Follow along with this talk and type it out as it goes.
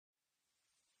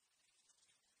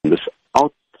This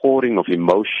outpouring of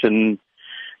emotion,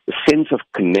 the sense of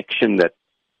connection that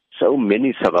so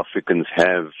many South Africans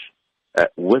have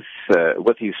with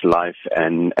his life,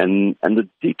 and the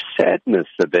deep sadness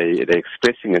that they're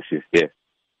expressing as his death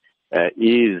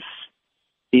is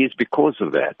because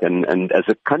of that. And as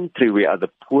a country, we are the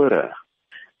poorer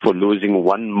for losing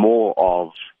one more of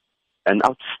an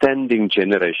outstanding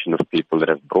generation of people that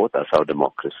have brought us our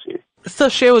democracy.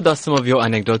 Sir, share with us some of your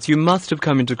anecdotes. You must have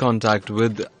come into contact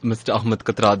with Mr. Ahmed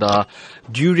Kathrada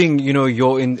during,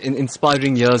 your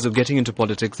inspiring years of getting into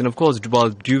politics, and of course, while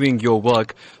doing your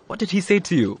work. What did he say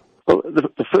to you? Well,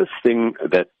 the first thing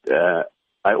that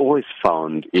I always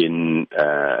found in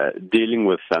dealing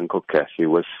with Uncle Kathy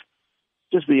was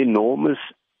just the enormous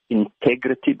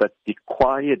integrity, but the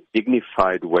quiet,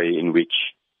 dignified way in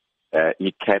which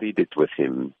he carried it with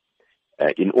him.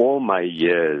 In all my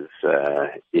years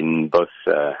in both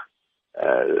the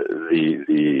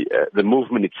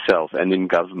movement itself and in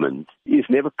government, he's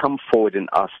never come forward and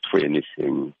asked for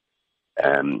anything.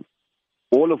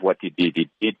 All of what he did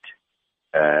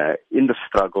in the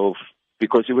struggle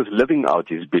because he was living out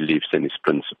his beliefs and his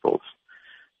principles.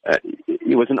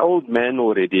 He was an old man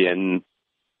already, and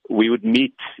we would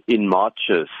meet in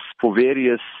marches for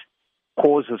various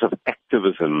causes of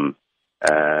activism,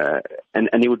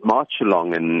 and he would march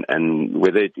along, and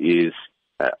whether it is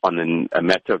on a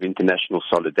matter of international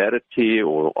solidarity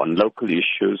or on local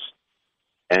issues,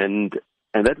 and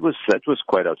that was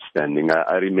quite outstanding.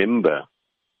 I remember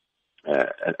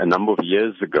a number of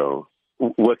years ago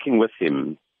working with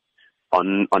him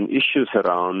on issues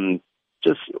around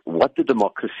just what the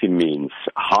democracy means,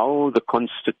 how the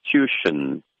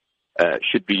Constitution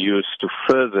should be used to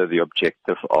further the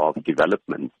objective of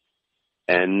development.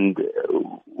 And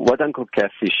what Uncle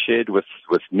Kathy shared with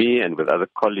me and with other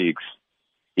colleagues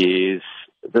is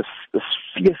this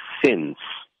fierce sense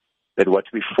that what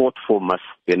we fought for must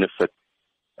benefit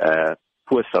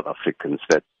poor South Africans,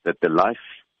 that the life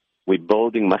we're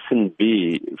building mustn't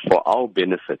be for our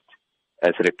benefit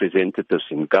as representatives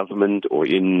in government or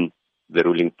in the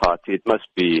ruling party. It must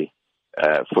be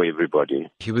for everybody.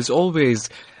 He was always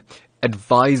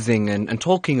advising and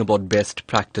talking about best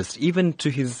practice, even to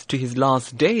his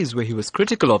last days, where he was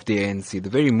critical of the ANC, the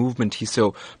very movement he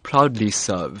so proudly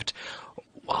served.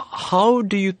 How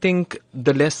do you think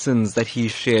the lessons that he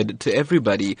shared to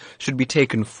everybody should be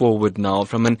taken forward now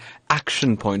from an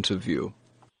action point of view?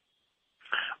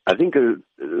 I think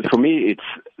for me it's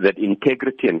that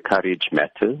integrity and courage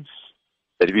matters,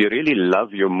 that if you really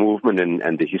love your movement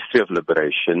and the history of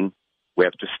liberation, we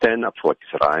have to stand up for what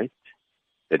is right,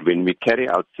 that when we carry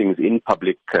out things in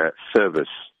public service,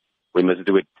 we must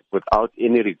do it without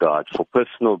any regard for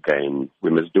personal gain. We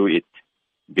must do it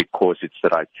because it's the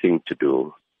right thing to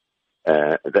do.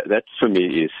 That for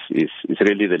me is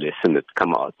really the lesson that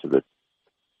come out of it.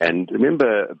 And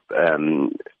remember,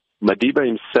 Madiba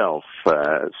himself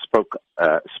spoke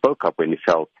up when he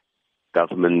felt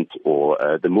government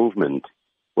or the movement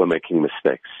were making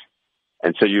mistakes.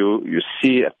 And so you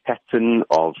see a pattern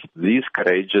of these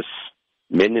courageous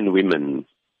men and women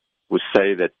who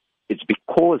say that it's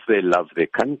because they love their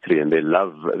country and they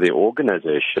love their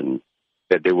organization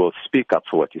that they will speak up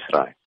for what is right.